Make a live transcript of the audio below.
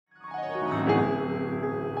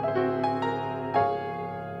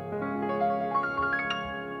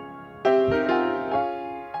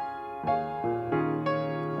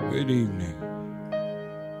Good evening.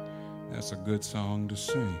 That's a good song to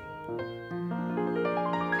sing. Keep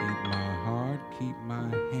my heart, keep my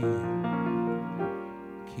hand,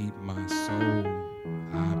 keep my soul,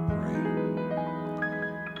 I pray.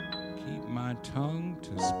 Keep my tongue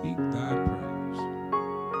to speak thy praise.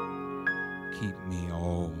 Keep me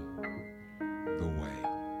all the way.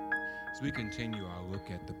 As we continue our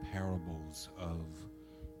look at the parables of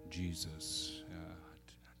Jesus,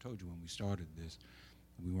 I told you when we started this,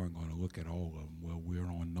 we weren't going to look at all of them. Well, we're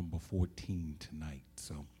on number 14 tonight,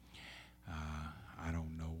 so I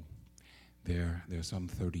don't know. There's some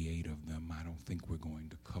 38 of them. I don't think we're going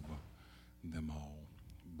to cover them all,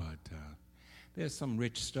 but there's some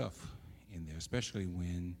rich stuff in there, especially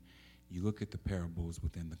when you look at the parables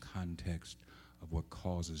within the context of what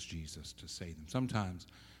causes Jesus to say them. Sometimes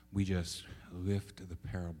we just lift the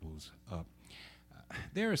parables up.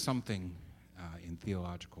 There is something in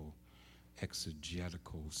theological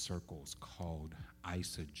exegetical circles called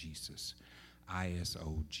eisegesis, I-S-O-G-E-S-I-S.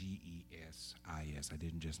 I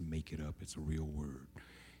didn't just make it up. It's a real word,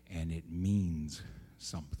 and it means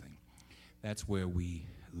something. That's where we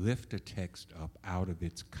lift a text up out of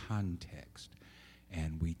its context,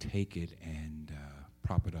 and we take it and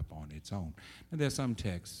prop it up on its own. Now, there's some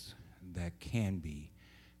texts that can be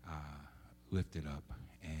lifted up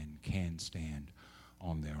and can stand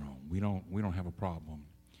on their own. We don't have a problem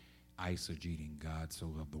eisegeting God so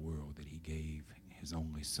loved the world that he gave his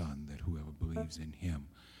only son, that whoever believes in him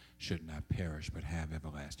should not perish but have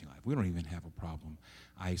everlasting life. We don't even have a problem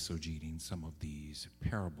eisegeting some of these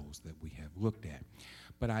parables that we have looked at.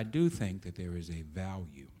 But I do think that there is a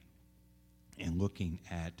value in looking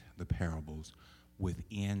at the parables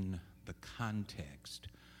within the context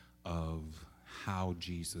of how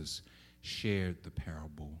Jesus shared the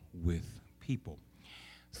parable with people.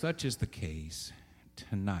 Such is the case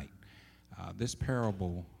tonight. This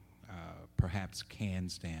parable perhaps can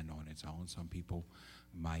stand on its own. Some people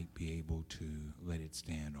might be able to let it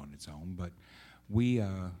stand on its own, but we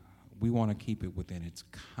want to keep it within its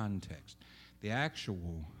context. The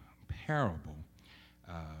actual parable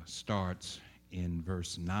starts in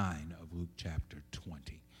verse 9 of Luke chapter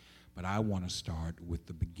 20, but I want to start with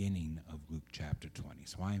the beginning of Luke chapter 20.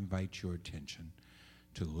 So I invite your attention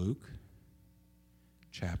to Luke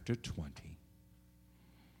chapter 20.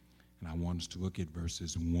 And I want us to look at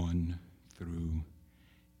verses 1 through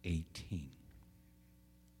 18.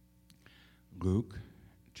 Luke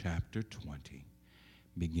chapter 20,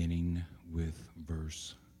 beginning with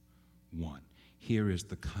verse 1. Here is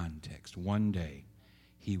the context. One day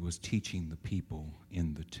he was teaching the people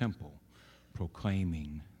in the temple,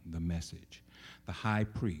 proclaiming the message. The high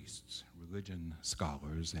priests, religion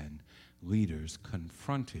scholars, and leaders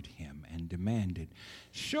confronted him and demanded,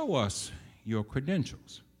 "Show us your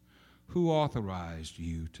credentials. Who authorized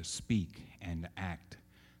you to speak and act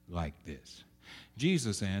like this?"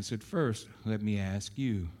 Jesus answered, "First, let me ask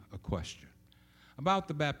you a question. About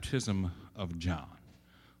the baptism of John,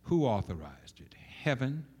 who authorized it,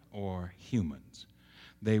 heaven or humans?"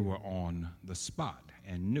 They were on the spot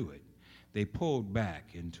and knew it. They pulled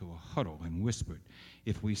back into a huddle and whispered,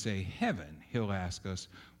 "If we say heaven, he'll ask us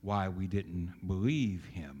why we didn't believe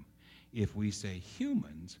him. If we say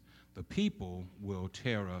humans, the people will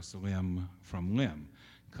tear us limb from limb,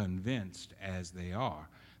 convinced as they are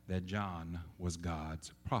that John was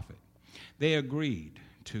God's prophet." They agreed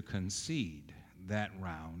to concede that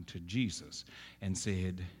round to Jesus and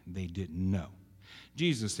said they didn't know.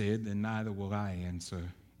 Jesus said, "Then neither will I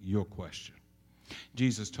answer your question."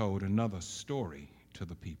 Jesus told another story to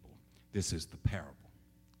the people. This is the parable.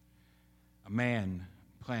 A man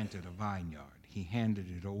planted a vineyard. He handed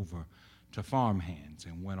it over to farmhands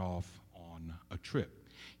and went off on a trip.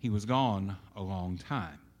 He was gone a long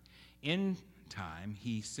time. In time,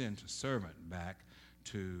 he sent a servant back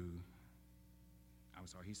to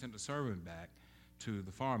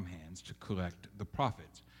the farmhands to collect the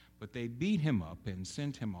profits. But they beat him up and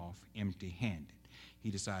sent him off empty-handed.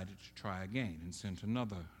 He decided to try again and sent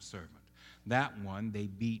another servant. That one they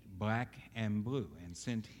beat black and blue and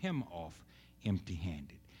sent him off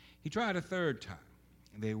empty-handed. He tried a third time.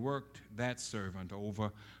 They worked that servant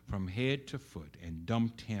over from head to foot and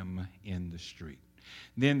dumped him in the street.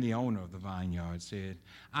 Then the owner of the vineyard said,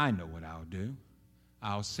 "I know what I'll do.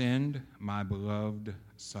 I'll send my beloved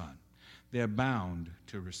son. They're bound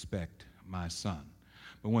to respect my son."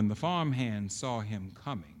 But when the farmhands saw him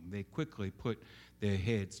coming, they quickly put their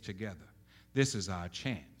heads together. "This is our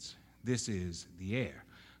chance. This is the heir.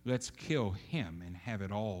 Let's kill him and have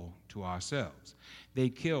it all to ourselves." They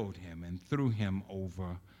killed him and threw him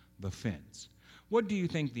over the fence. What do you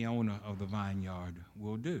think the owner of the vineyard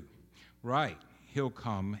will do? Right, he'll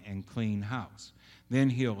come and clean house. Then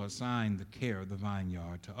he'll assign the care of the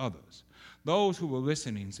vineyard to others. Those who were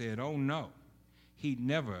listening said, "Oh no, he'd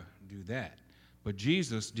never do that." But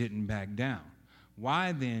Jesus didn't back down.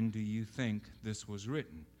 "Why then do you think this was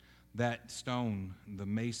written? That stone the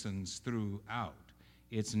masons threw out,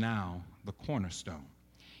 it's now the cornerstone.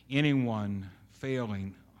 Anyone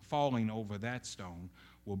falling over that stone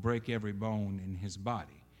will break every bone in his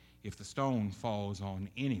body. If the stone falls on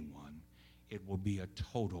anyone, it will be a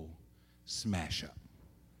total smash up."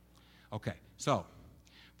 Okay, so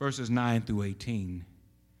verses 9 through 18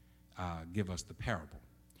 give us the parable.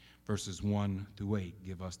 Verses 1 through 8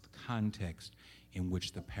 give us the context in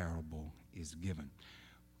which the parable is given.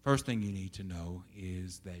 First thing you need to know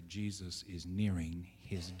is that Jesus is nearing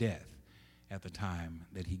his death at the time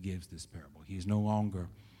that he gives this parable. He is no longer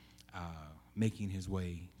making his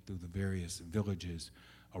way through the various villages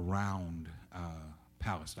around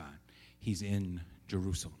Palestine. He's in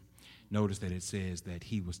Jerusalem. Notice that it says that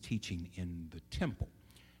he was teaching in the temple,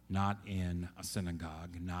 not in a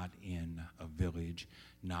synagogue, not in a village,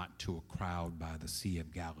 not to a crowd by the Sea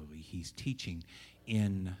of Galilee. He's teaching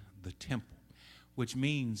in the temple, which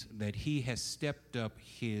means that he has stepped up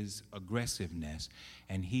his aggressiveness,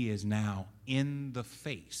 and he is now in the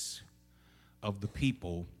face of the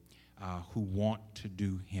people who want to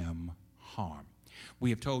do him harm. We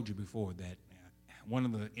have told you before that one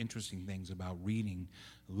of the interesting things about reading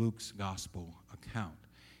Luke's gospel account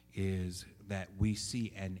is that we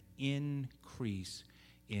see an increase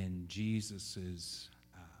in Jesus's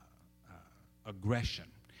aggression,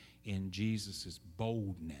 in Jesus's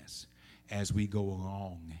boldness as we go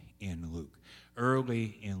along in Luke.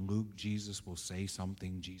 Early in Luke, Jesus will say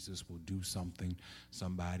something, Jesus will do something,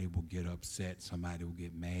 somebody will get upset, somebody will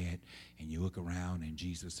get mad, and you look around and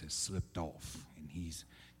Jesus has slipped off and he's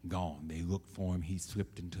gone. They look for him, he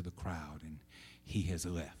slipped into the crowd and he has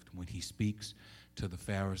left. When he speaks to the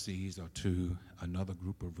Pharisees or to another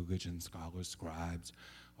group of religion scholars, scribes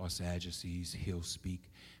or Sadducees, he'll speak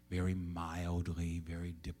very mildly,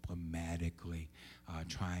 very diplomatically,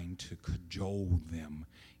 trying to cajole them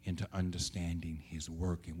into understanding his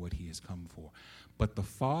work and what he has come for. But the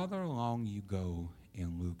farther along you go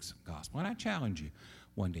in Luke's gospel, and I challenge you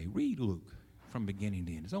one day, read Luke from beginning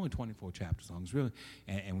to end. It's only 24 chapters long. It's really,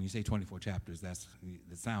 and when you say 24 chapters, that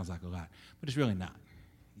sounds like a lot, but it's really not.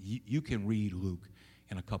 You can read Luke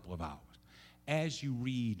in a couple of hours. As you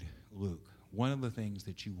read Luke, one of the things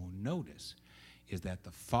that you will notice is that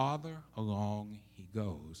the farther along he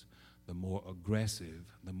goes, the more aggressive,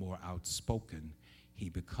 the more outspoken he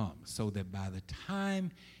becomes. So that by the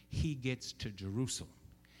time he gets to Jerusalem,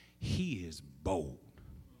 he is bold.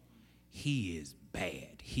 He is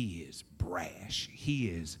bad. He is brash. He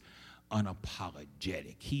is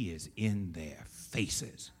unapologetic. He is in their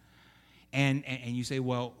faces. And you say,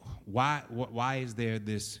 well, why is there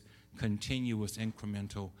this continuous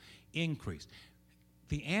incremental increase?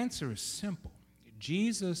 The answer is simple.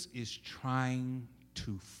 Jesus is trying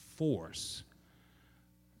to force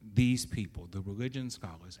these people, the religion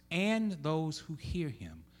scholars, and those who hear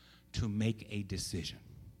him, to make a decision,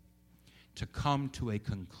 to come to a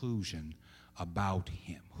conclusion about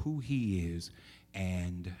him, who he is,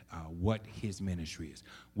 and what his ministry is,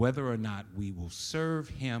 whether or not we will serve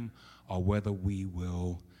him or whether we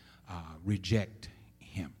will reject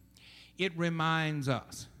him. It reminds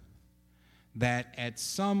us that at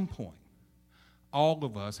some point, all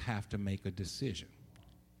of us have to make a decision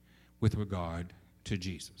with regard to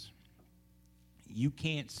Jesus. You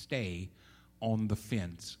can't stay on the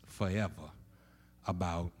fence forever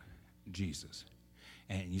about Jesus.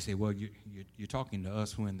 And you say, well, you're talking to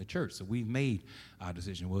us who are in the church, so we've made our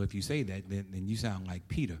decision. Well, if you say that, then you sound like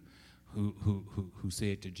Peter, who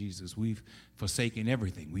said to Jesus, we've forsaken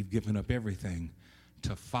everything. We've given up everything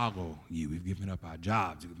to follow you. We've given up our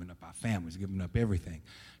jobs, we've given up our families, given up everything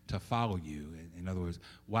to follow you. In other words,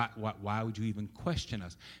 why would you even question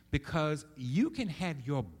us? Because you can have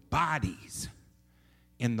your bodies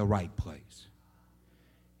in the right place,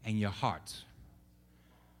 and your hearts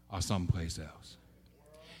are someplace else.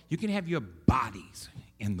 You can have your bodies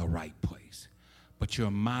in the right place, but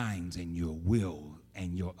your minds and your will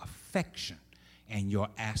and your affection and your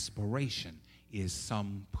aspiration is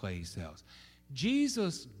someplace else.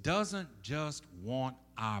 Jesus doesn't just want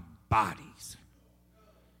our bodies.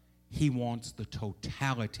 He wants the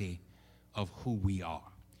totality of who we are.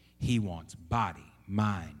 He wants body,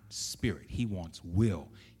 mind, spirit. He wants will.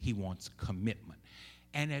 He wants commitment.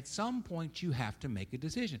 And at some point, you have to make a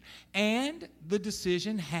decision. And the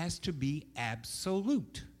decision has to be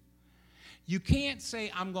absolute. You can't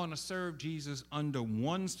say, I'm going to serve Jesus under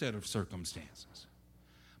one set of circumstances,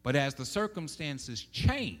 But as the circumstances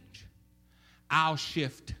change, I'll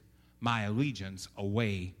shift my allegiance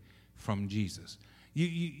away from Jesus.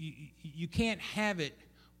 You can't have it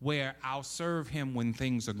where I'll serve him when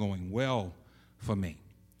things are going well for me.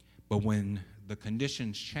 But when the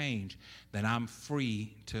conditions change, then I'm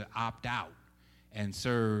free to opt out and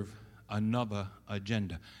serve another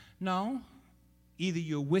agenda. No, either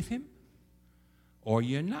you're with him or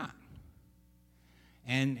you're not.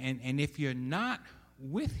 And if you're not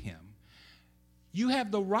with him, you have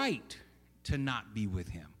the right to not be with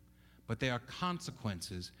him. But there are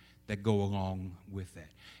consequences that go along with that.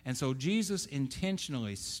 And so Jesus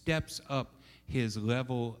intentionally steps up his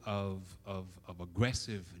level of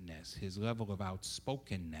aggressiveness, his level of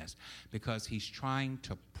outspokenness, because he's trying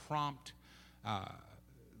to prompt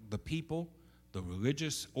the people, the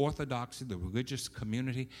religious orthodoxy, the religious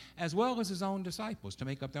community, as well as his own disciples to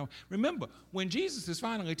make up their own. Remember, when Jesus is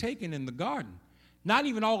finally taken in the garden, not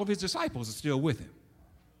even all of his disciples are still with him.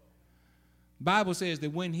 The Bible says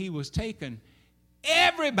that when he was taken,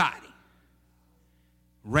 everybody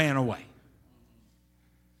ran away.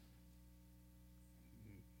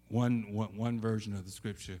 One version of the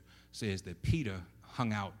scripture says that Peter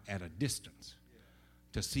hung out at a distance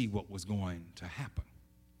to see what was going to happen.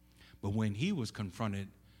 But when he was confronted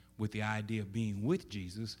with the idea of being with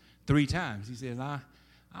Jesus 3 times, he says, I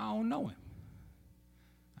don't know him.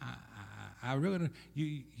 I really don't.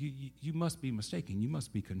 You must be mistaken. You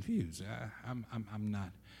must be confused. I'm not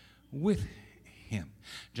with him.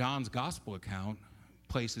 John's gospel account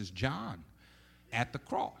places John at the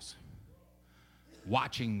cross,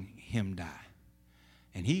 watching him die,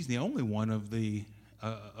 and he's the only one of the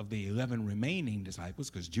 11 remaining disciples,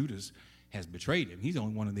 because Judas has betrayed him. He's the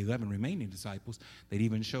only one of the 11 remaining disciples that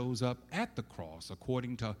even shows up at the cross,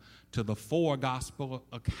 according to the 4 gospel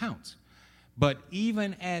accounts. But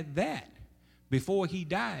even at that, before he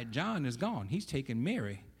died, John is gone. He's taken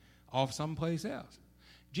Mary off someplace else.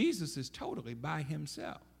 Jesus is totally by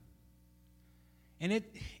himself. And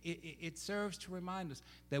it serves to remind us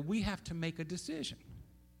that we have to make a decision.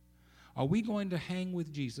 Are we going to hang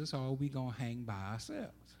with Jesus, or are we going to hang by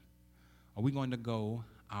ourselves? Are we going to go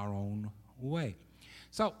our own way?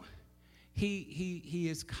 So he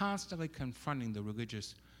is constantly confronting the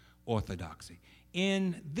religious orthodoxy.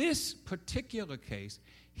 In this particular case,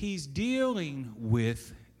 he's dealing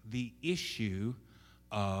with the issue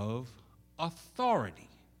of authority.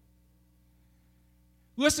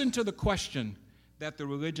 Listen to the question that the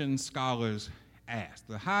religion scholars asked.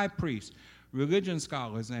 The high priest, religion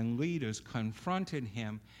scholars, and leaders confronted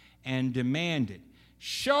him and demanded,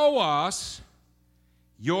 "Show us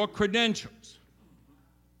your credentials.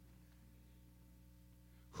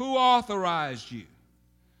 Who authorized you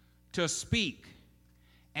to speak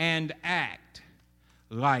and act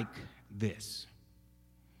like this?"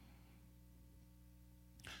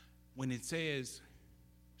 When it says,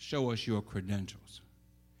 "Show us your credentials,"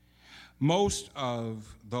 most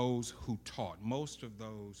of those who taught, most of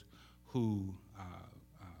those who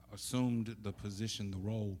assumed the position, the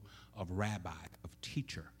role of rabbi, of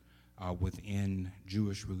teacher within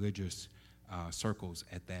Jewish religious circles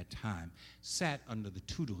at that time, sat under the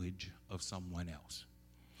tutelage of someone else.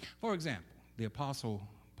 For example, the Apostle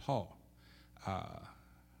Paul,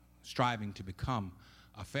 striving to become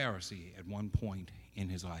a Pharisee at one point in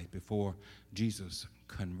his life before Jesus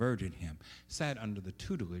converted him, sat under the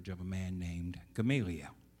tutelage of a man named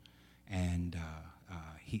Gamaliel. And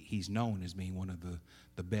he's known as being one of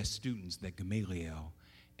the best students that Gamaliel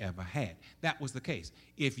ever had. That was the case.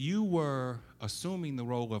 If you were assuming the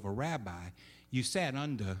role of a rabbi, you sat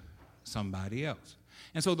under somebody else.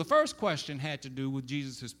 And so the first question had to do with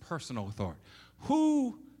Jesus' personal authority.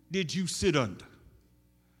 Who did you sit under?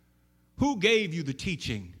 Who gave you the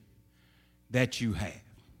teaching that you have?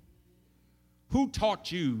 Who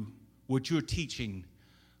taught you what you're teaching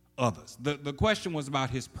others? The question was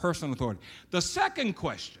about his personal authority. The second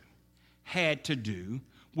question had to do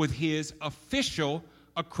with his official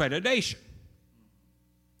accreditation.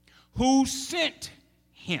 Who sent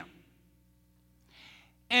him?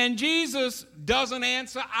 And Jesus doesn't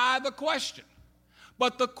answer either question.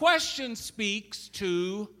 But the question speaks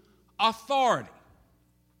to authority.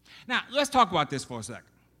 Now, let's talk about this for a second.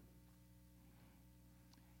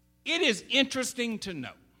 It is interesting to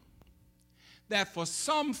note that for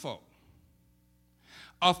some folk,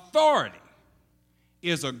 authority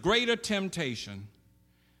is a greater temptation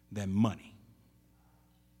than money.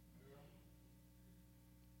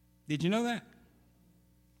 Did you know that?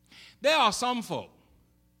 There are some folk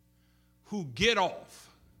who get off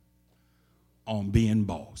on being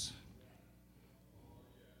boss.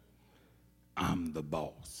 I'm the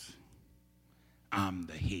boss. I'm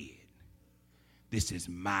the head. This is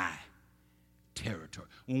my territory.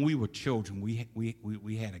 When we were children,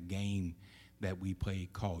 we had a game that we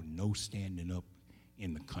played called No Standing Up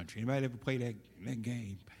in the Country. Anybody ever play that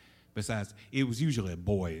game? Besides, it was usually a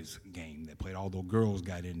boys' game that played, although girls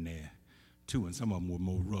got in there too, and some of them were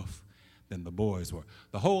more rough than the boys were.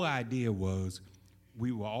 The whole idea was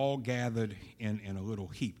we were all gathered in a little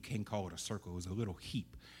heap. Can't call it a circle. It was a little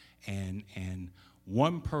heap. And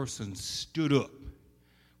one person stood up,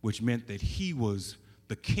 which meant that he was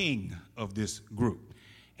the king of this group.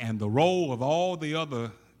 And the role of all the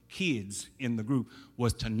other kids in the group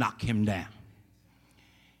was to knock him down.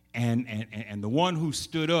 And the one who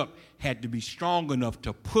stood up had to be strong enough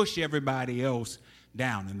to push everybody else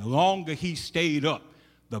down. And the longer he stayed up,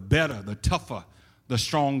 the better, the tougher, the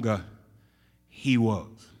stronger he was.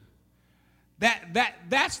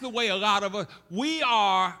 That's the way a lot of us, we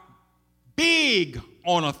are big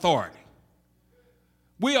on authority.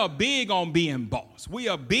 We are big on being boss. We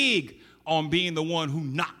are big on being the one who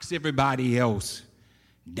knocks everybody else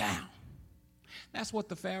down. That's what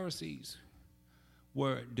the Pharisees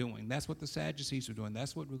were doing. That's what the Sadducees were doing.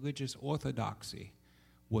 That's what religious orthodoxy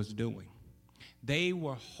was doing. They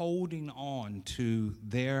were holding on to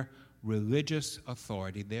their religious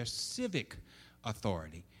authority, their civic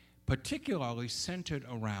authority, particularly centered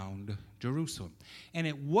around Jerusalem. And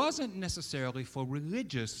it wasn't necessarily for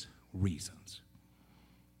religious reasons.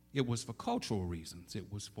 It was for cultural reasons. It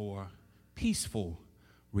was for peaceful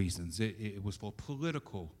reasons. It was for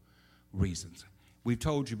political reasons. We've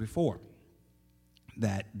told you before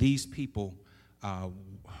that these people,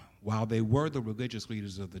 while they were the religious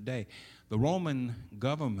leaders of the day, the Roman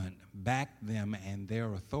government backed them and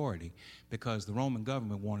their authority because the Roman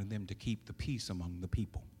government wanted them to keep the peace among the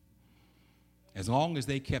people. As long as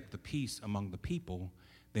they kept the peace among the people,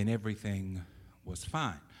 then everything was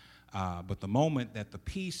fine. But the moment that the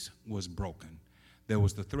peace was broken, there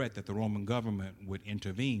was the threat that the Roman government would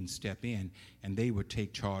intervene, step in, and they would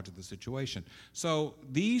take charge of the situation. So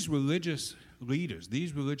these religious leaders,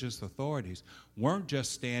 these religious authorities, weren't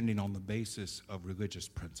just standing on the basis of religious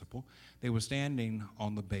principle. They were standing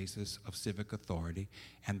on the basis of civic authority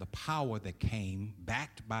and the power that came,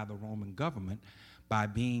 backed by the Roman government, by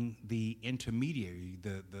being the intermediary,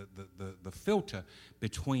 the filter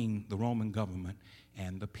between the Roman government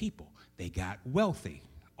and the people. They got wealthy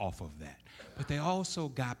off of that, but they also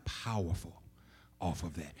got powerful off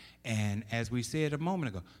of that. And as we said a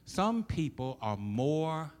moment ago, some people are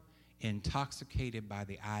more intoxicated by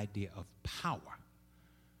the idea of power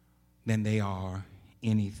than they are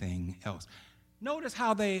anything else. Notice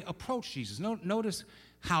how they approach Jesus. Notice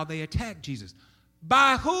how they attack Jesus.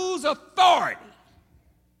 By whose authority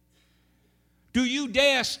do you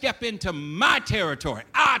dare step into my territory,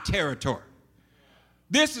 our territory?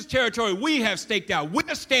 This is territory we have staked out.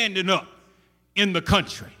 We're standing up in the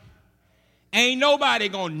country. Ain't nobody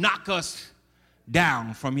gonna knock us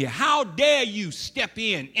down from here. How dare you step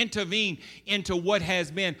in, intervene into what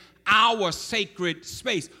has been our sacred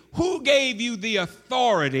space? Who gave you the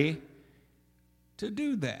authority to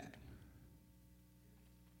do that?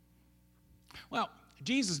 Well,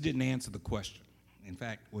 Jesus didn't answer the question. In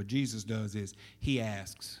fact, what Jesus does is he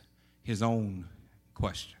asks his own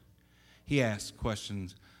question. He asks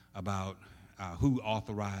questions about who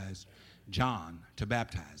authorized John to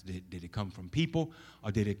baptize. Did it come from people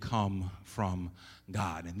or did it come from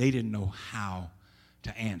God? And they didn't know how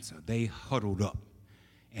to answer. They huddled up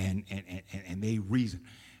and they reasoned.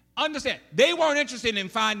 Understand, they weren't interested in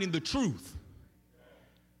finding the truth.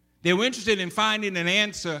 They were interested in finding an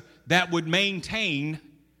answer that would maintain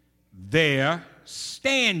their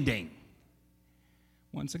standing.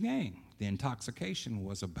 Once again, the intoxication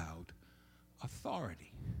was about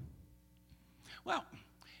authority. Well,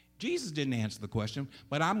 Jesus didn't answer the question,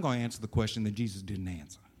 but I'm going to answer the question that Jesus didn't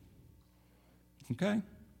answer. Okay?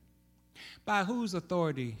 By whose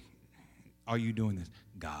authority are you doing this?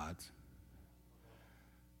 God's.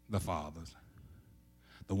 The Father's.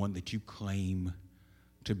 The one that you claim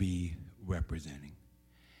to be representing.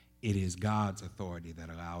 It is God's authority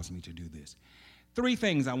that allows me to do this. Three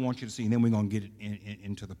things I want you to see, and then we're going to get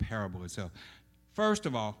into the parable itself. First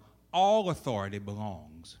of all authority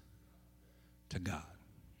belongs to God.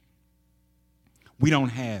 We don't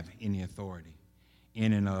have any authority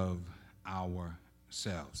in and of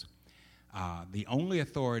ourselves. The only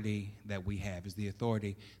authority that we have is the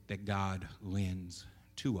authority that God lends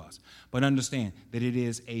to us. But understand that it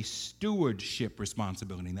is a stewardship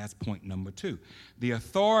responsibility, and that's point number 2. The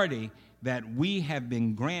authority that we have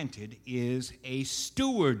been granted is a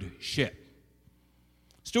stewardship.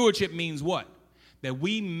 Stewardship means what? That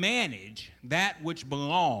we manage that which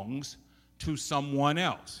belongs to someone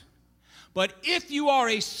else. But if you are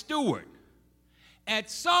a steward, at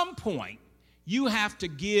some point, you have to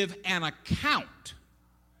give an account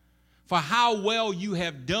for how well you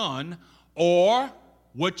have done or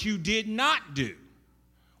what you did not do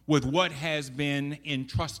with what has been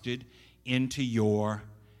entrusted into your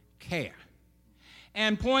care.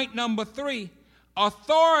 And point number 3,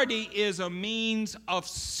 authority is a means of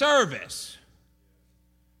service,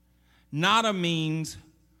 not a means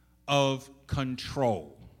of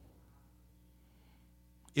control.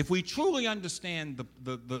 If we truly understand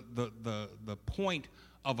the point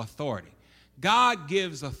of authority, God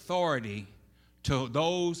gives authority to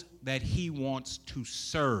those that he wants to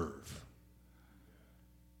serve.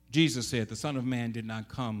 Jesus said, the Son of Man did not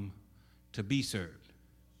come to be served,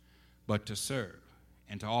 but to serve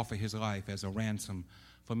and to offer his life as a ransom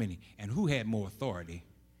for many. And who had more authority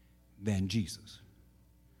than Jesus?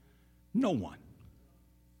 No one.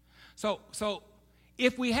 So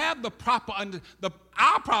if we have the proper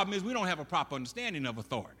our problem is we don't have a proper understanding of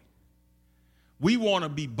authority. We want to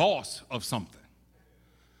be boss of something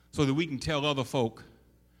so that we can tell other folk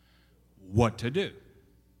what to do.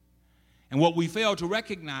 And what we fail to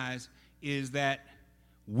recognize is that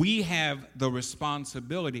we have the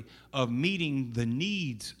responsibility of meeting the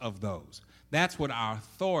needs of those. That's what our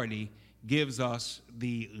authority gives us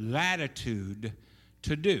the latitude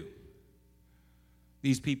to do.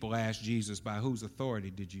 These people asked Jesus, by whose authority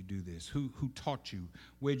did you do this? Who taught you?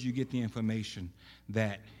 Where did you get the information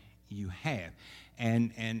that you have?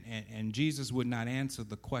 And Jesus would not answer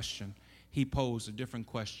the question. He posed a different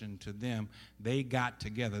question to them. They got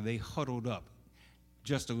together. They huddled up.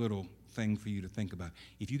 Just a little thing for you to think about.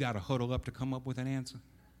 If you got to huddle up to come up with an answer,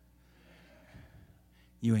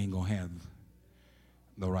 you ain't going to have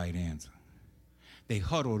the right answer. They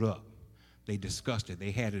huddled up. They discussed it.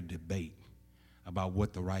 They had a debate about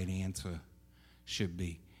what the right answer should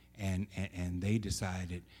be. And they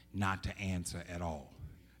decided not to answer at all.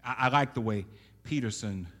 I like the way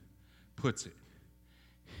Peterson puts it.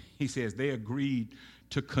 He says they agreed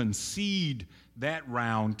to concede that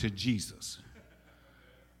round to Jesus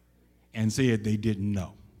and said they didn't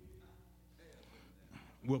know.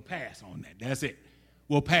 We'll pass on that. That's it.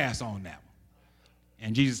 We'll pass on that one.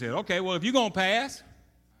 And Jesus said, okay, well, if you're going to pass,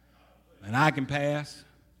 then I can pass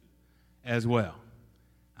as well.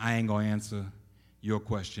 I ain't going to answer your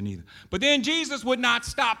question either. But then Jesus would not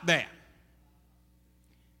stop there.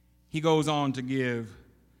 He goes on to give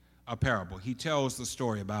a parable. He tells the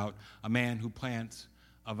story about a man who plants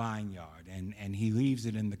a vineyard, and he leaves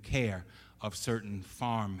it in the care of certain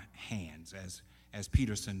farm hands, as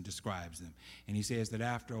Peterson describes them. And he says that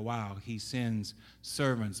after a while, he sends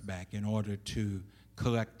servants back in order to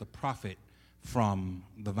collect the profit from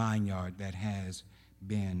the vineyard that has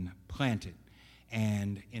been planted.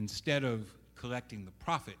 And instead of collecting the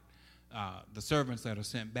profit, the servants that are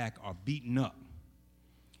sent back are beaten up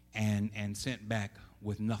and sent back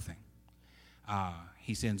with nothing.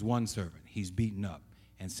 He sends one servant. He's beaten up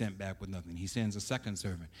and sent back with nothing. He sends a second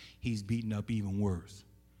servant. He's beaten up even worse,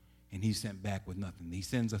 and he's sent back with nothing. He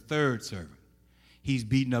sends a third servant. He's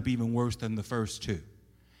beaten up even worse than the first two.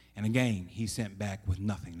 And again, he's sent back with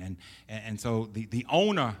nothing. And so the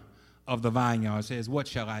owner of the vineyard says, what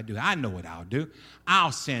shall I do? I know what I'll do.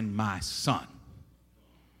 I'll send my son.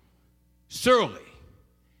 Surely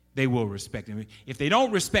they will respect him. If they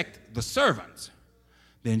don't respect the servants,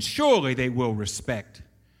 then surely they will respect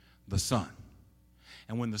the son.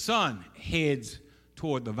 And when the son heads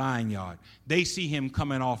toward the vineyard, they see him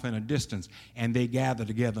coming off in a distance, and they gather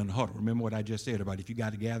together in a huddle. Remember what I just said about if you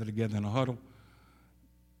got to gather together in a huddle,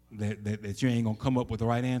 that you ain't going to come up with the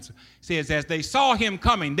right answer. It says, as they saw him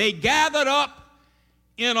coming, they gathered up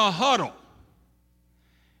in a huddle.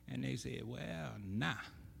 And they said, well,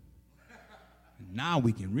 now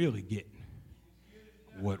we can really get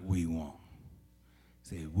what we want.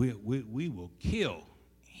 Said, we will kill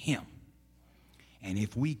him. And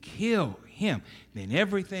if we kill him, then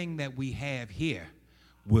everything that we have here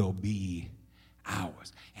will be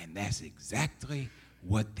ours. And that's exactly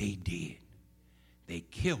what they did. They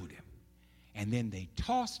killed him. And then they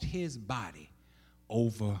tossed his body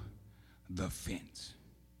over the fence.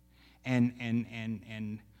 And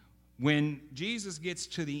when Jesus gets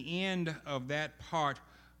to the end of that part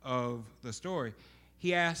of the story,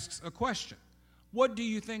 he asks a question. What do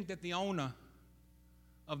you think that the owner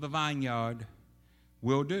of the vineyard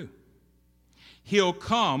will do? He'll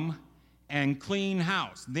come and clean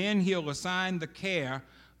house. Then he'll assign the care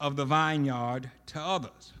of the vineyard to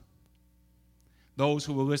others. Those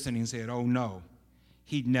who were listening said, oh, no,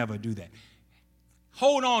 he'd never do that.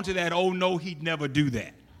 Hold on to that, oh, no, he'd never do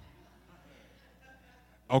that.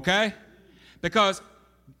 Okay? Because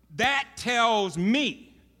that tells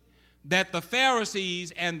me that the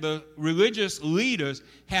Pharisees and the religious leaders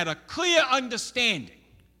had a clear understanding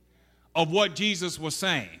of what Jesus was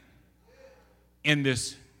saying in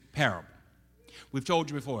this parable. We've told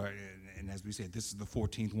you before, and as we said, this is the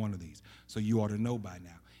 14th one of these, so you ought to know by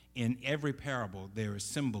now. In every parable, there is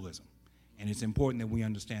symbolism. And it's important that we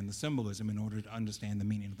understand the symbolism in order to understand the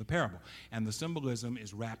meaning of the parable. And the symbolism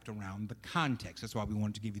is wrapped around the context. That's why we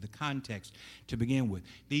wanted to give you the context to begin with.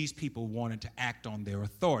 These people wanted to act on their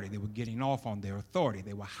authority. They were getting off on their authority.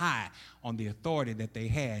 They were high on the authority that they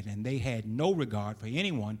had, and they had no regard for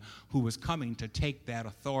anyone who was coming to take that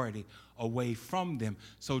authority away from them.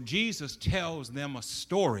 So Jesus tells them a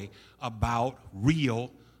story about real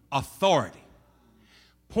authority.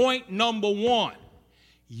 Point number one.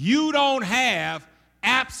 You don't have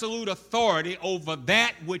absolute authority over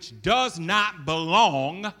that which does not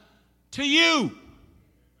belong to you.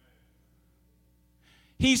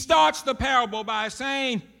 He starts the parable by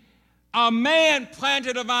saying, a man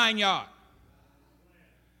planted a vineyard,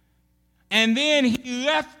 and then he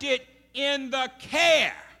left it in the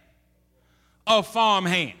care of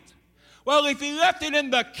farmhands. Well, if he left it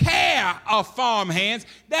in the care of farmhands,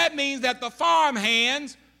 that means that the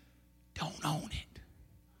farmhands don't own it.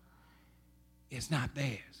 It's not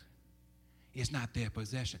theirs. It's not their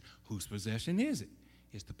possession. Whose possession is it?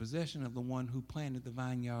 It's the possession of the one who planted the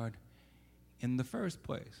vineyard in the first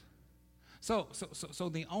place. So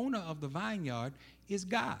the owner of the vineyard is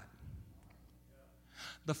God.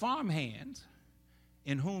 The farmhands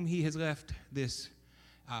in whom he has left this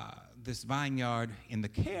vineyard in the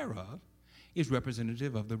care of is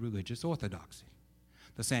representative of the religious orthodoxy.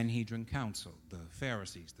 The Sanhedrin Council, the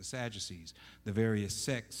Pharisees, the Sadducees, the various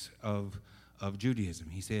sects of Judaism.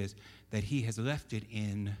 He says that he has left it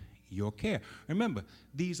in your care. Remember,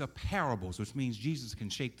 these are parables, which means Jesus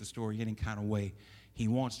can shape the story any kind of way he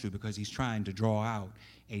wants to because he's trying to draw out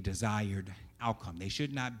a desired outcome. They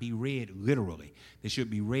should not be read literally. They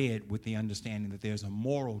should be read with the understanding that there's a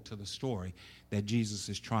moral to the story that Jesus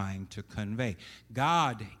is trying to convey.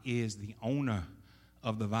 God is the owner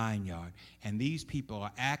of the vineyard, and these people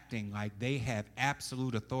are acting like they have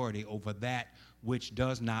absolute authority over that which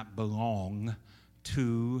does not belong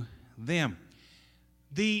to them.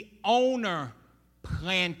 The owner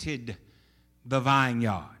planted the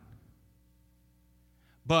vineyard,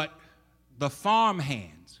 but the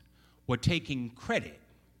farmhands were taking credit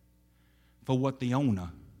for what the owner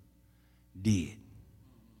did.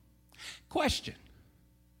 Question: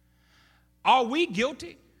 are we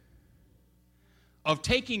guilty of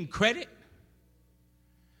taking credit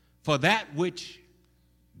for that which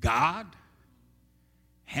God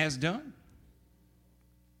has done?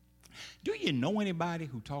 Do you know anybody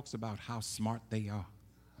who talks about how smart they are?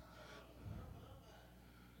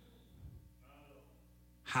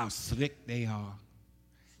 How slick they are?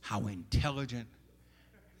 How intelligent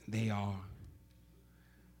they are?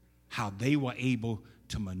 How they were able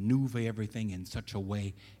to maneuver everything in such a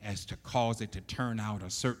way as to cause it to turn out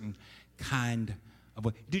a certain kind of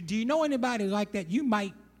way. Do you know anybody like that? You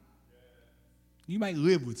might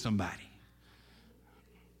live with somebody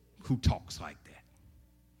who talks like that.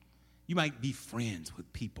 You might be friends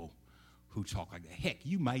with people who talk like that. Heck,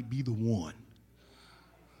 you might be the one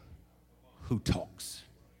who talks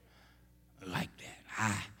like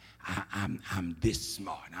that. I'm this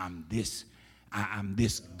smart. I'm this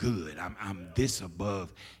good. I'm this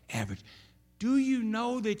above average. Do you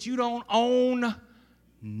know that you don't own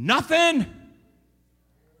nothing?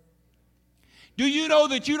 Do you know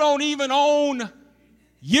that you don't even own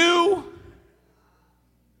you?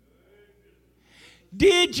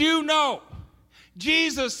 Did you know?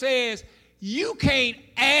 Jesus says you can't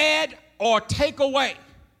add or take away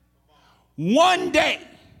one day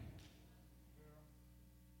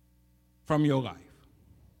from your life.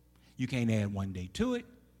 You can't add one day to it.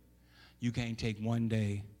 You can't take one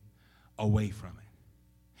day away from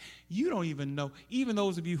it. You don't even know, even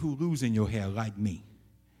those of you who losing your hair like me,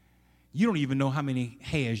 you don't even know how many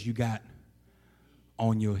hairs you got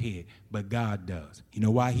on your head, but God does. You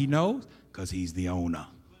know why he knows? Because he's the owner.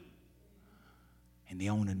 And the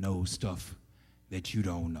owner knows stuff that you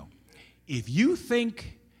don't know. If you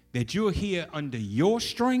think that you're here under your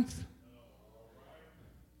strength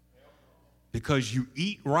because you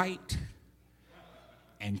eat right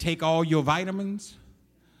and take all your vitamins,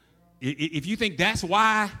 if you think that's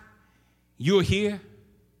why you're here,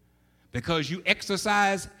 because you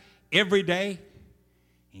exercise every day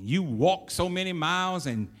and you walk so many miles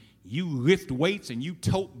and you lift weights and you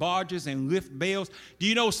tote barges and lift bales. Do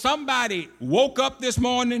you know somebody woke up this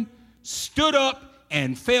morning, stood up,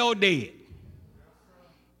 and fell dead?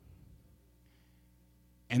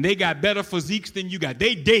 and they got better physiques than you got.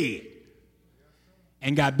 They dead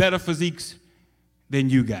and got better physiques than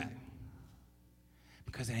you got.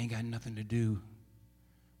 Because it ain't got nothing to do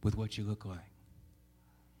with what you look like.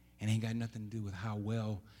 It ain't got nothing to do with how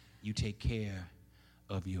well you take care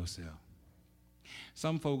of yourself.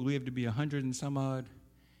 Some folk live to be 100 and some odd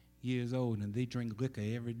years old, and they drink liquor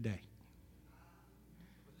every day.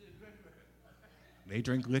 They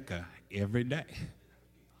drink liquor every day.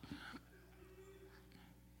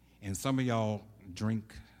 And some of y'all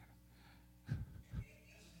drink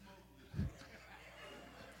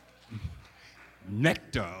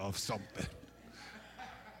nectar of something.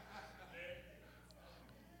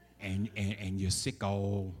 And you're sick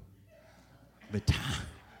all the time.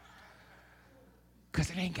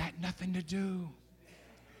 Because it ain't got nothing to do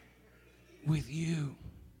with you.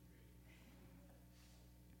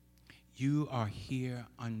 You are here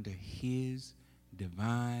under his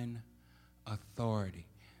divine authority.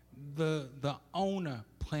 The owner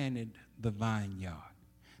planted the vineyard.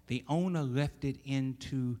 The owner left it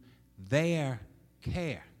into their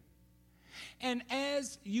care. And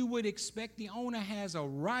as you would expect, the owner has a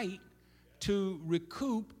right to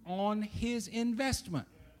recoup on his investment.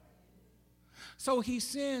 So he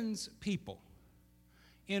sends people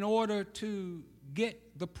in order to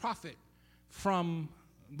get the profit from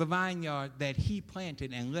the vineyard that he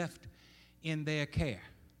planted and left in their care.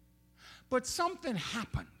 But something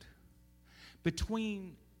happened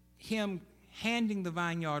between him handing the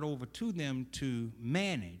vineyard over to them to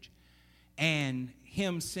manage and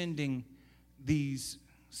him sending these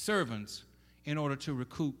servants in order to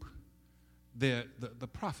recoup the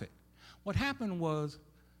profit. What happened was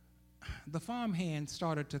the farmhands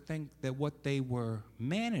started to think that what they were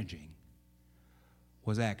managing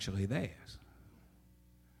was actually theirs,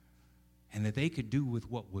 and that they could do with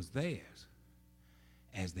what was theirs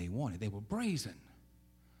as they wanted. They were brazen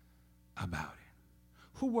about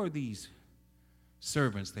it. Who were these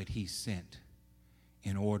servants that he sent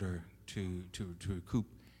in order to recoup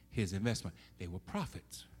his investment? They were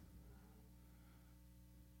prophets.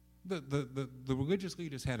 The religious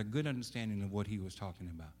leaders had a good understanding of what he was talking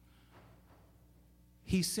about.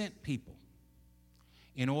 He sent people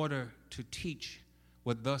in order to teach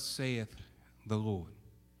what thus saith the Lord.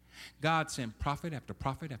 God sent prophet after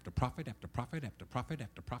prophet after prophet after prophet after prophet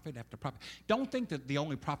after prophet after prophet. Don't think that the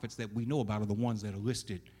only prophets that we know about are the ones that are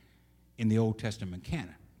listed in the Old Testament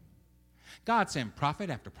canon. God sent prophet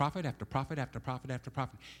after prophet after prophet after prophet after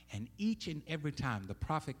prophet. And each and every time the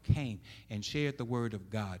prophet came and shared the word of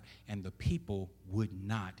God, and the people would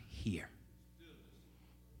not hear.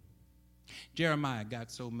 Jeremiah got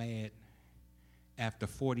so mad after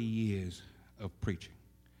 40 years of preaching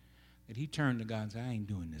that he turned to God and said, I ain't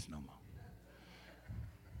doing this no more.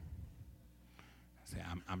 I said,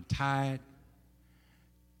 I'm tired.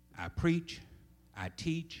 I preach, I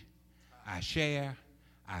teach, I share,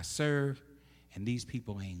 I serve, and these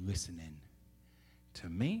people ain't listening to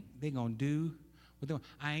me. They're going to do what they want.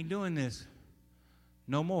 I ain't doing this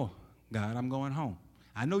no more, God. I'm going home.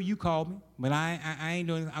 I know you called me, but I ain't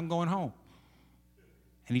doing this. I'm going home.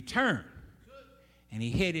 And he turned, and he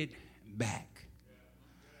headed back.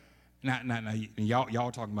 Now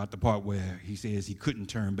y'all talking about the part where he says he couldn't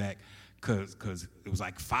turn back because it was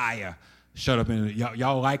like fire shut up in it.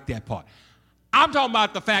 Y'all like that part. I'm talking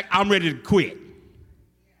about the fact I'm ready to quit.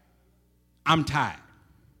 I'm tired.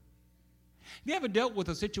 Have you ever dealt with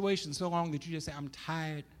a situation so long that you just say, I'm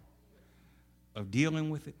tired of dealing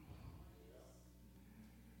with it?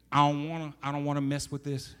 I don't want to mess with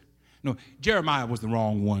this. No, Jeremiah was the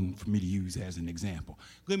wrong one for me to use as an example.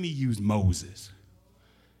 Let me use Moses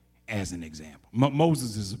as an example.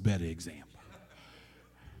 Moses is a better example.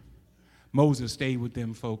 Moses stayed with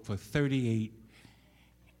them folk for 38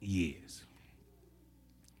 years.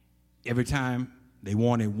 Every time they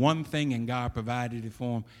wanted one thing and God provided it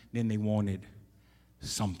for them, then they wanted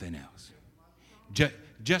something else.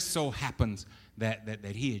 Just so happens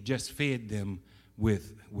that he had just fed them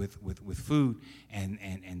with food, and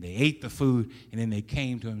they ate the food, and then they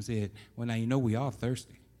came to him and said, well, now you know we are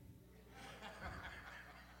thirsty.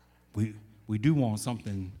 We do want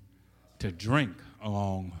something to drink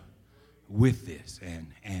along with this.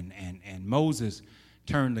 And Moses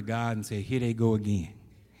turned to God and said, here they go again.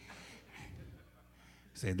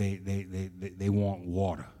 Said they want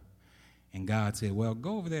water. And God said, well,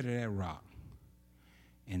 go over there to that rock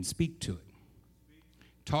and speak to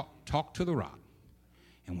it. Talk to the rock.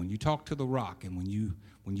 And when you talk to the rock, and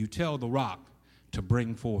when you tell the rock to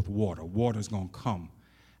bring forth water, water's going to come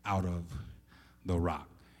out of the rock.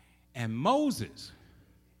 And Moses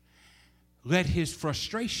let his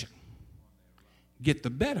frustration get the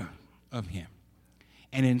better of him.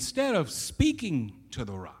 And instead of speaking to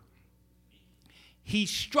the rock, he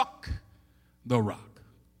struck the rock.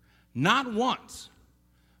 Not once,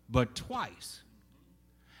 but twice.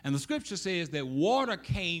 And the scripture says that water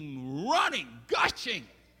came running, gushing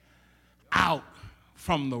out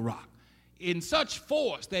from the rock in such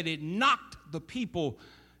force that it knocked the people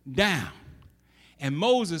down. And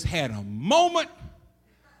Moses had a moment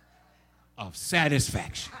of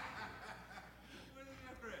satisfaction.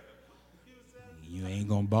 You ain't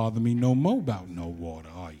gonna bother me no more about no water,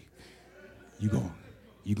 are you?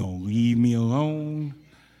 You gonna leave me alone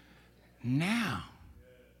now?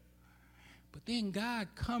 But then God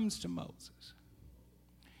comes to Moses,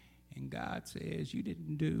 and God says, you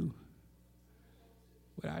didn't do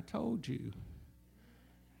what I told you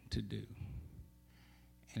to do.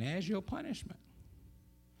 And as your punishment,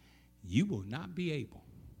 you will not be able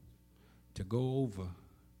to go over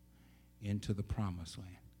into the promised land.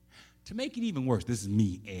 To make it even worse, this is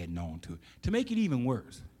me adding on to it. To make it even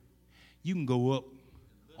worse, you can go up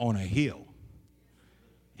on a hill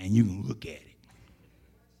and you can look at it.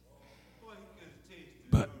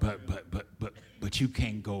 But you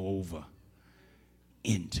can't go over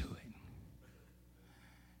into it.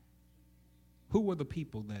 Who were the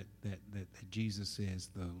people that Jesus says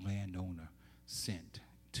the landowner sent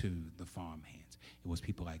to the farmhands? It was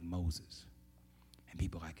people like Moses and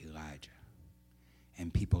people like Elijah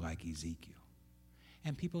and people like Ezekiel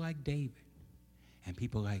and people like David and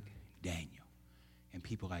people like Daniel and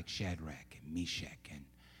people like Shadrach and Meshach and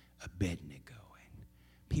Abednego and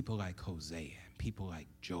people like Hosea and people like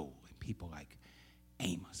Joel and people like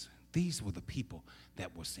Amos. These were the people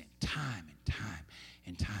that were sent time and time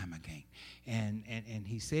and time again. And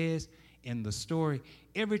he says in the story,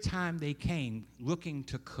 every time they came looking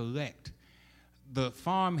to collect, the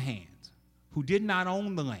farmhands who did not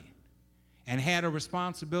own the land and had a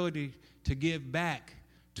responsibility to give back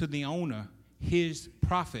to the owner his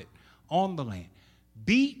profit on the land,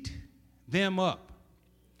 beat them up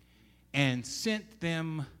and sent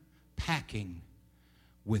them packing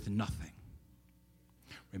with nothing.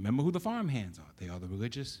 Remember who the farmhands are. They are the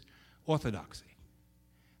religious orthodoxy.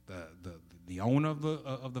 The owner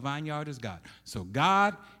of the vineyard is God. So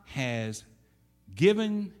God has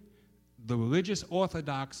given the religious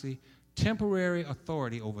orthodoxy temporary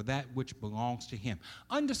authority over that which belongs to him.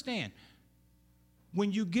 Understand,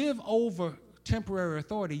 when you give over temporary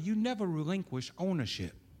authority, you never relinquish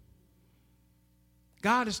ownership.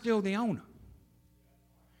 God is still the owner.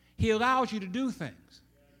 He allows you to do things,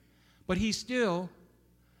 but he's still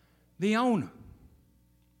the owner.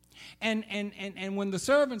 And when the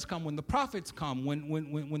servants come, when the prophets come,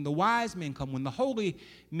 when the wise men come, when the holy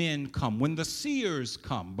men come, when the seers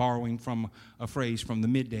come, borrowing from a phrase from the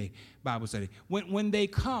midday Bible study, when they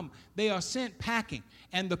come, they are sent packing,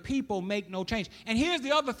 and the people make no change. And here's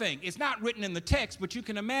the other thing. It's not written in the text, but you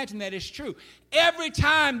can imagine that it's true. Every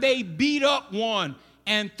time they beat up one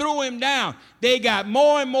and threw him down, they got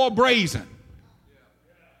more and more brazen.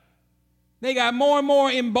 They got more and more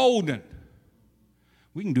emboldened.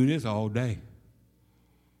 We can do this all day.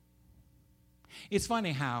 It's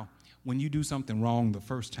funny how when you do something wrong the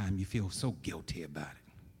first time, you feel so guilty about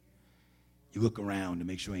it. You look around to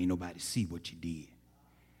make sure ain't nobody see what you did.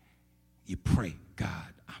 You pray, God,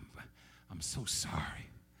 I'm so sorry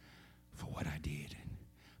for what I did, and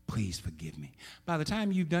please forgive me. By the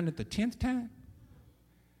time you've done it the 10th time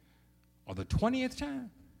or the 20th time,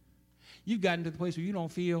 you've gotten to the place where you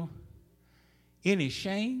don't feel any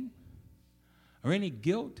shame or any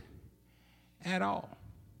guilt at all.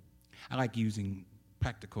 I like using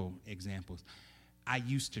practical examples. I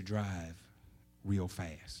used to drive real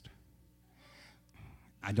fast.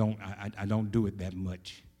 I don't do it that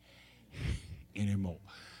much anymore.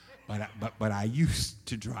 But I used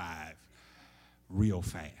to drive real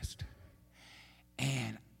fast.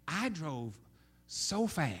 And I drove so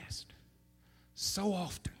fast, so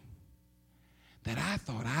often, that I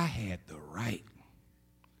thought I had the right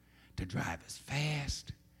to drive as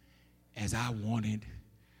fast as I wanted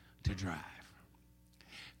to drive.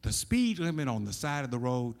 The speed limit on the side of the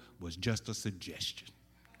road was just a suggestion.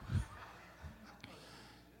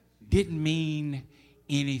 Didn't mean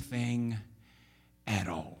anything at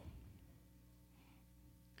all.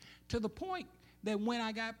 To the point that when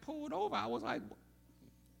I got pulled over, I was like,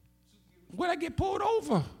 what did I get pulled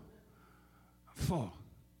over for?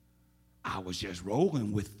 I was just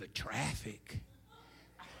rolling with the traffic.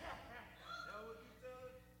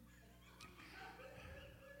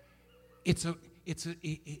 It's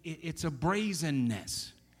a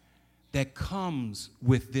brazenness that comes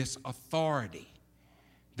with this authority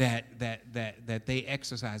that they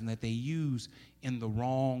exercise and that they use in the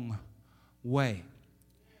wrong way.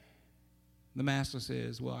 The master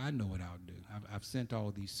says, well, I know what I'll do. I've sent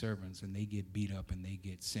all these servants, and they get beat up, and they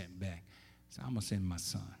get sent back. So I'm going to send my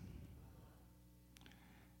son.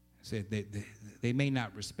 Said they may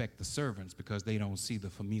not respect the servants because they don't see the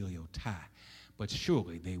familial tie, but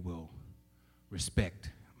surely they will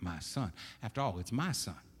respect my son. After all, it's my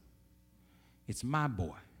son. It's my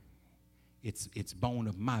boy. It's bone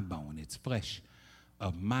of my bone. It's flesh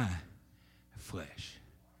of my flesh.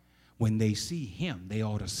 When they see him, they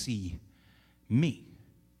ought to see me,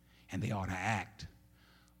 and they ought to act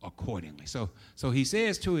accordingly. So he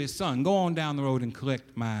says to his son, go on down the road and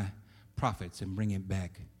collect my prophets and bring it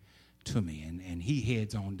back to me. And he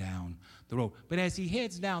heads on down the road. But as he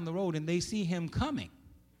heads down the road and they see him coming,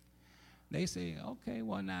 they say, okay,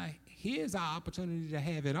 well, now here's our opportunity to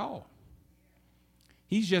have it all.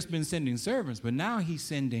 He's just been sending servants, but now he's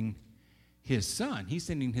sending his son. He's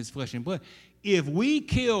sending his flesh and blood. If we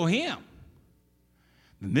kill him,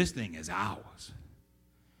 then this thing is ours.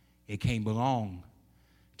 It can't belong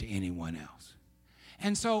to anyone else.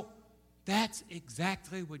 And so that's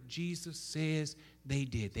exactly what Jesus says they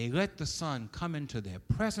did. They let the son come into their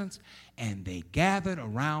presence, and they gathered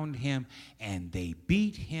around him, and they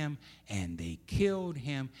beat him, and they killed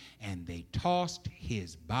him, and they tossed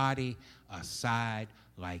his body aside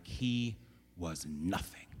like he was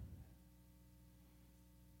nothing.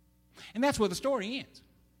 And that's where the story ends.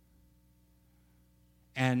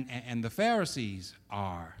 And the Pharisees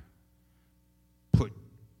are put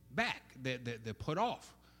back. They're put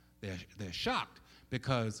off. They're shocked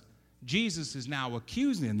because Jesus is now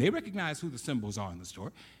accusing them. They recognize who the symbols are in the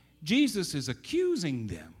story. Jesus is accusing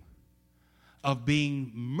them of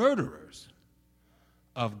being murderers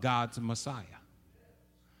of God's Messiah,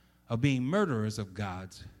 of being murderers of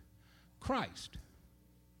God's Christ.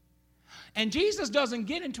 And Jesus doesn't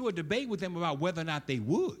get into a debate with them about whether or not they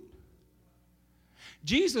would.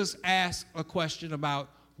 Jesus asks a question about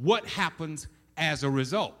what happens as a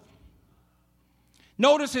result.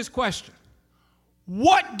 Notice his question.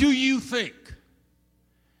 What do you think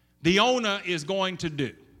the owner is going to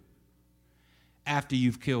do after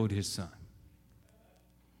you've killed his son?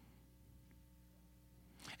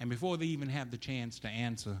 And before they even have the chance to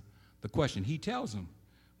answer the question, he tells them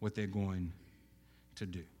what they're going to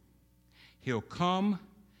do. He'll come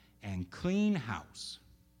and clean house,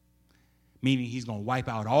 meaning he's going to wipe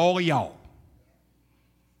out all of y'all.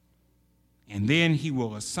 And then he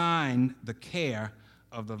will assign the care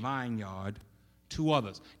of the vineyard to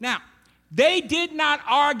others. Now, they did not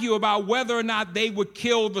argue about whether or not they would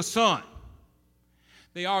kill the son.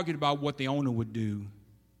 They argued about what the owner would do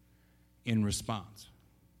in response.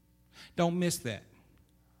 Don't miss that.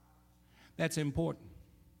 That's important.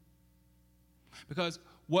 Because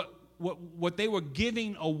what they were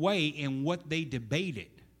giving away in what they debated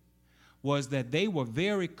was that they were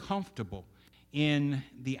very comfortable in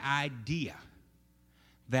the idea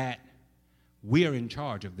that we're in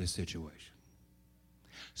charge of this situation.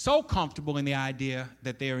 So comfortable in the idea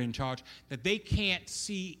that they're in charge that they can't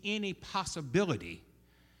see any possibility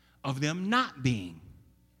of them not being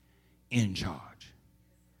in charge.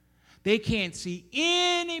 They can't see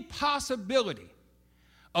any possibility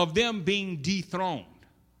of them being dethroned,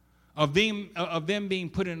 of them being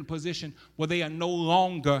put in a position where they are no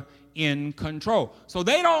longer in control. So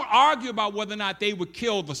they don't argue about whether or not they would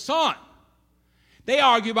kill the son. They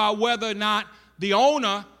argue about whether or not the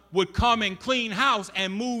owner would come and clean house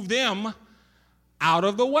and move them out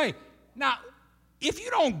of the way. Now, if you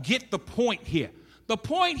don't get the point here, the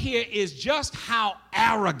point here is just how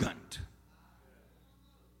arrogant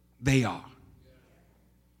they are.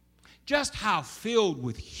 Just how filled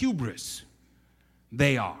with hubris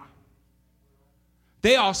they are.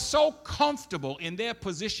 They are so comfortable in their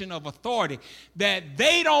position of authority that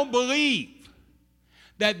they don't believe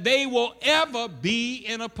that they will ever be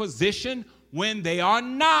in a position when they are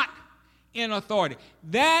not in authority.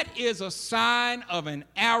 That is a sign of an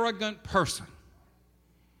arrogant person.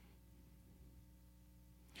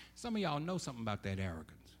 Some of y'all know something about that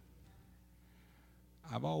arrogance.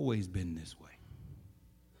 I've always been this way.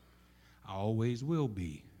 I always will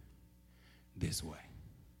be this way.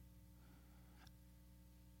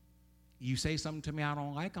 You say something to me I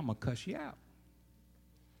don't like, I'm going to cuss you out.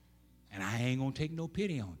 And I ain't going to take no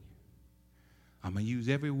pity on you. I'm going to use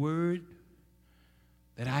every word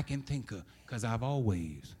that I can think of because I've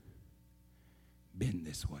always been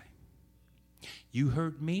this way. You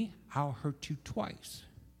hurt me, I'll hurt you twice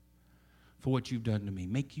for what you've done to me.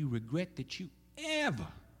 Make you regret that you ever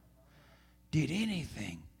did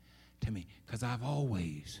anything to me because I've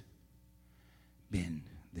always been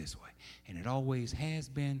this way. And it always has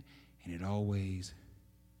been, and it always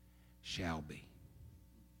shall be.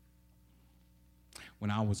 When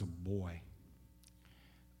I was a boy,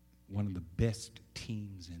 one of the best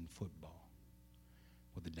teams in football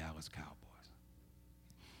were the Dallas Cowboys.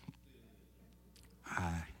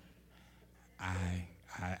 I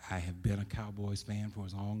have been a Cowboys fan for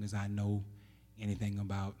as long as I know anything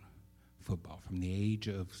about football. From the age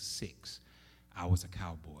of 6, I was a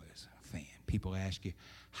Cowboys fan. People ask you,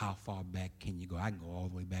 how far back can you go? I can go all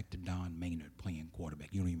the way back to Don Maynard playing quarterback.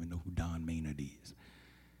 You don't even know who Don Maynard is.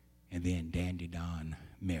 And then Dandy Don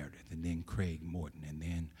Meredith, and then Craig Morton, and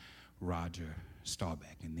then Roger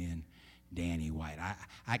Staubach, and then Danny White.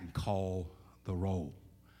 I can call the roll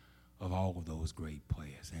of all of those great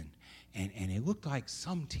players. And it looked like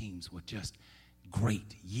some teams were just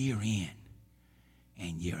great year in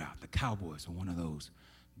and year out. The Cowboys are one of those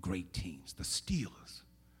great teams. The Steelers,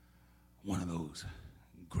 one of those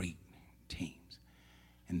great teams.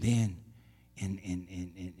 And then in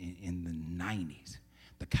the 90s,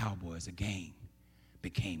 the Cowboys again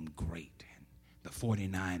became great. And the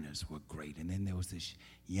 49ers were great. And then there was this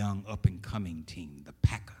young up-and-coming team, the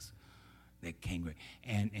Packers, that came great.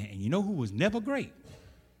 And you know who was never great?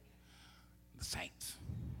 The Saints.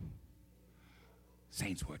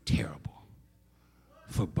 Saints were a terrible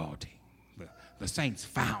football team. The Saints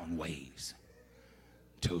found ways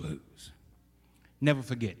to lose. Never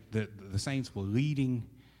forget, the Saints were leading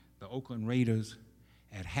the Oakland Raiders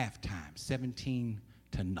at halftime, 17-0.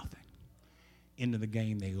 End of the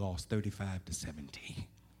game, they lost 35-17.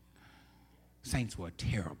 Saints were a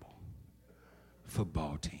terrible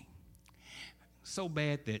football team. So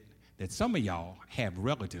bad that some of y'all have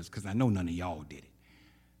relatives, because I know none of y'all did it,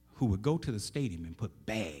 who would go to the stadium and put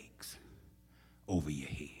bags over your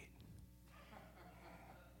head.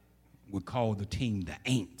 Would call the team the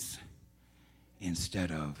Aints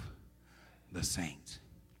instead of the Saints.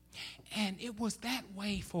 And it was that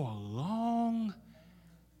way for a long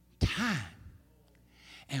time.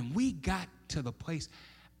 And we got to the place,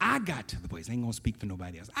 I ain't gonna speak for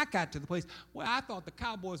nobody else. I got to the place where I thought the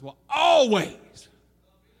Cowboys were always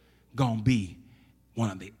gonna be one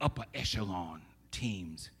of the upper echelon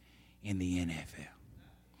teams in the NFL.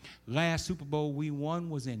 Last Super Bowl we won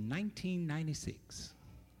was in 1996.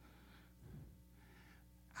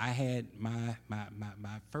 I had my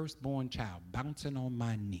firstborn child bouncing on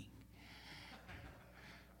my knee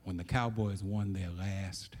when the Cowboys won their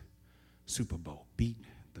last Super Bowl, beat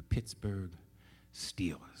the Pittsburgh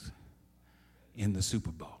Steelers in the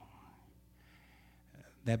Super Bowl.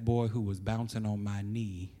 That boy who was bouncing on my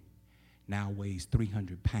knee now weighs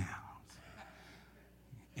 300 pounds,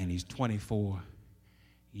 and he's 24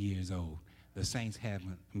 years old.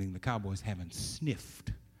 The Cowboys haven't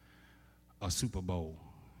sniffed a Super Bowl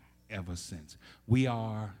ever since. We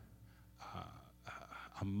are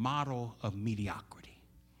a model of mediocrity.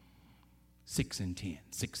 6-10,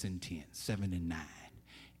 6-10, 7-9,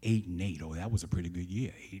 8-8. Oh, that was a pretty good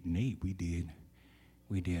year. 8-8,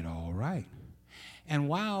 we did all right. And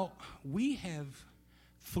while we have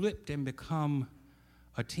flipped and become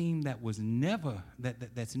a team that was never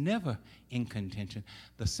that's never in contention,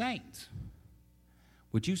 the Saints,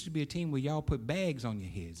 which used to be a team where y'all put bags on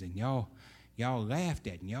your heads and y'all laughed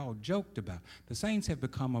at and y'all joked about, the Saints have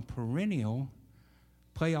become a perennial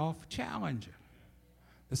playoff challenger.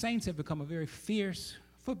 The Saints have become a very fierce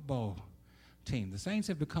football team. The Saints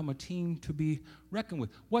have become a team to be reckoned with.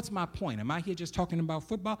 What's my point? Am I here just talking about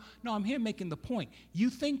football? No, I'm here making the point. You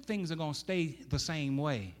think things are going to stay the same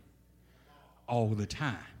way all the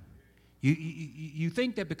time. You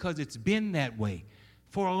think that because it's been that way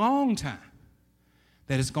for a long time,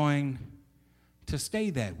 that it's going to stay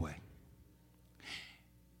that way.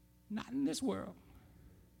 Not in this world.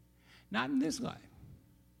 Not in this life.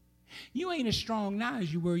 You ain't as strong now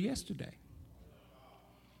as you were yesterday.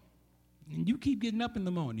 And you keep getting up in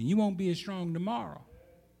the morning. You won't be as strong tomorrow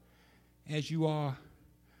as you are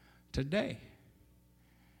today.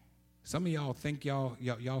 Some of y'all think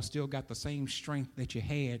y'all still got the same strength that you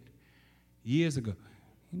had years ago.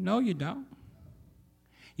 No, you don't.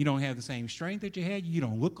 You don't have the same strength that you had. You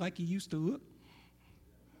don't look like you used to look.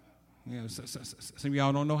 You know, some of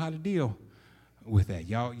y'all don't know how to deal with that.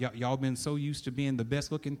 Y'all been so used to being the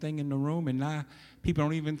best looking thing in the room, and now people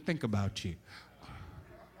don't even think about you.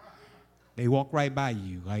 They walk right by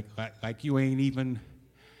you like you ain't even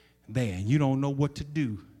there, and you don't know what to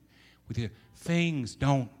do with it. Things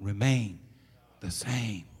don't remain the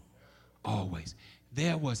same always.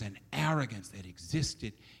 There was an arrogance that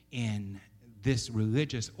existed in this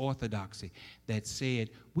religious orthodoxy that said,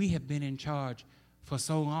 we have been in charge for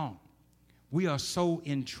so long. We are so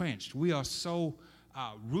entrenched. We are so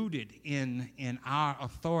rooted in our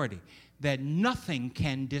authority that nothing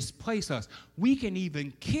can displace us. We can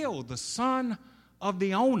even kill the Son of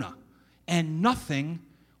the owner, and nothing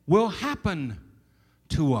will happen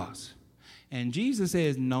to us. And Jesus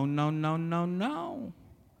says, no, no, no, no, no.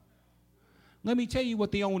 Let me tell you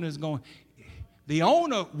what the owner is going. The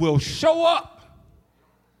owner will show up.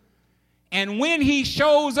 And when he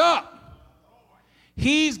shows up,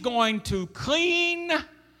 he's going to clean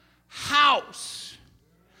house.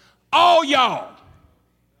 All y'all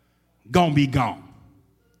gonna be gone.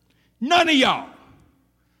 None of y'all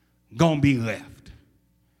gonna be left.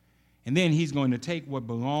 And then he's going to take what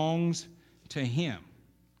belongs to him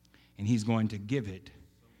and he's going to give it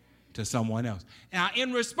to someone else. Now,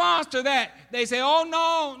 in response to that, they say, oh,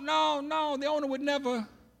 no, the owner would never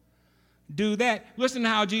do that. Listen to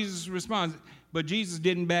how Jesus responds. But Jesus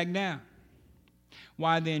didn't back down.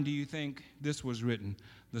 Why then do you think this was written?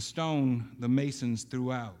 The stone the masons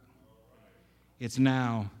threw out, it's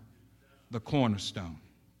now the cornerstone.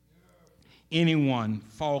 Anyone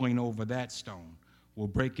falling over that stone will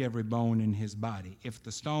break every bone in his body. If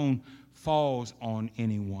the stone falls on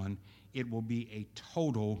anyone, it will be a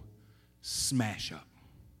total smash up.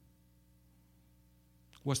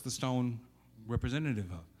 What's the stone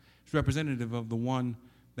representative of? It's representative of the one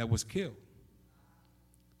that was killed,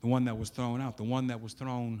 the one that was thrown out, the one that was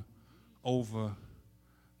thrown over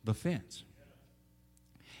the fence.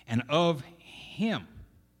 And of him,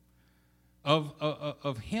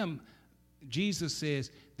 Jesus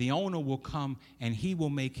says the owner will come and he will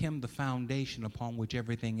make him the foundation upon which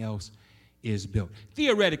everything else is built.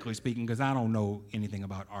 Theoretically speaking, because I don't know anything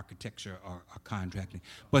about architecture or contracting,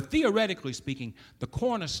 but theoretically speaking, the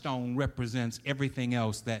cornerstone represents everything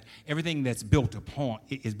else, everything that's built upon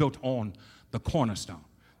is built on the cornerstone.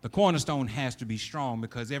 The cornerstone has to be strong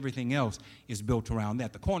because everything else is built around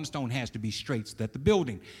that. The cornerstone has to be straight so that the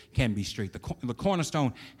building can be straight. The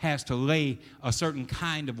cornerstone has to lay a certain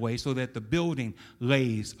kind of way so that the building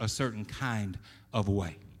lays a certain kind of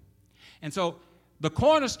way. And so the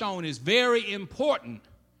cornerstone is very important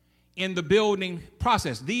in the building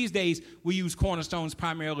process. These days, we use cornerstones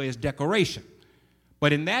primarily as decoration.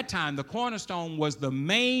 But in that time, the cornerstone was the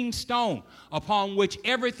main stone upon which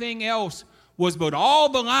everything else was built. All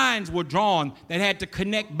the lines were drawn that had to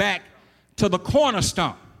connect back to the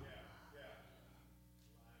cornerstone.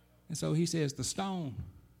 And so he says the stone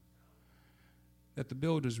that the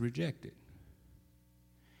builders rejected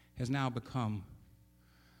has now become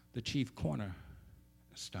the chief cornerstone.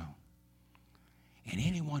 And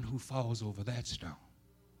anyone who falls over that stone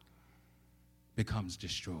becomes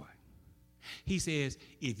destroyed. He says,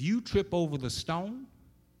 if you trip over the stone,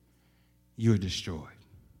 you're destroyed.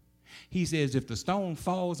 He says, if the stone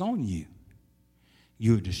falls on you,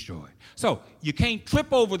 you're destroyed. So you can't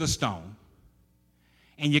trip over the stone,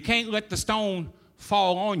 and you can't let the stone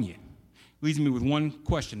fall on you. Leaves me with one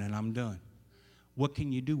question, and I'm done. What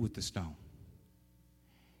can you do with the stone?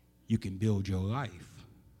 You can build your life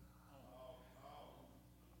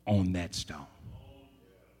on that stone.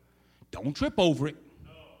 Don't trip over it.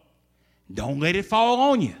 Don't let it fall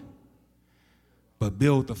on you. But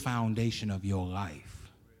build the foundation of your life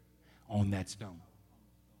on that stone.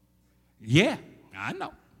 Yeah, I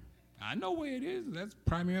know. I know where it is. That's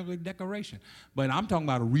primarily decoration. But I'm talking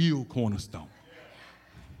about a real cornerstone.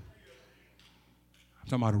 I'm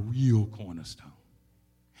talking about a real cornerstone.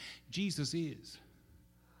 Jesus is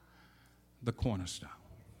the cornerstone.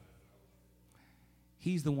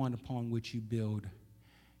 He's the one upon which you build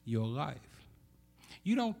your life.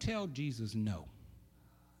 You don't tell Jesus no.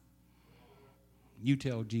 You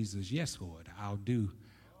tell Jesus, yes, Lord, I'll do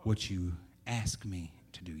what you ask me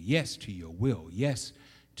to do. Yes to your will. Yes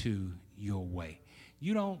to your way.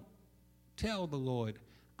 You don't tell the Lord,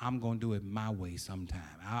 I'm going to do it my way sometime.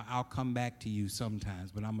 I'll come back to you sometimes,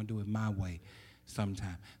 but I'm going to do it my way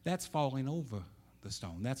sometime. That's falling over the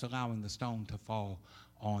stone. That's allowing the stone to fall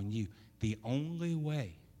on you. The only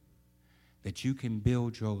way that you can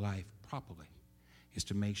build your life properly is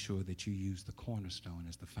to make sure that you use the cornerstone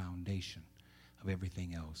as the foundation of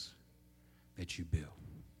everything else that you build.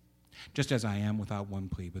 Just as I am without one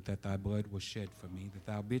plea, but that thy blood was shed for me, that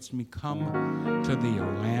thou bidst me come to thee, O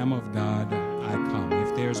Lamb of God, I come.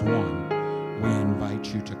 If there's one, we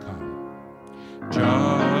invite you to come.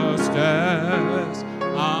 Just as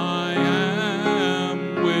I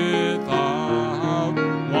am without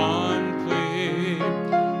one plea,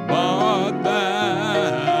 but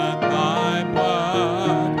that thy blood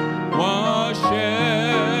was shed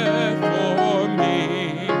for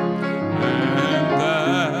me, and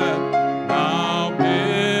that thou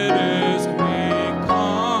biddest me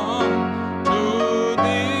come to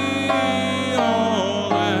thee, O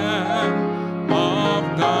Lamb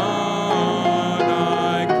of God,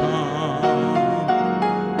 I come.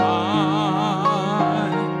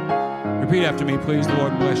 Repeat after me, please. The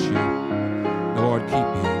Lord bless you. The Lord keep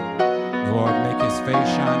you. The Lord make his face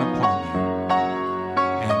shine upon you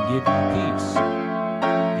and give you peace.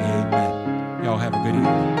 Amen. Y'all have a good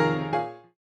evening.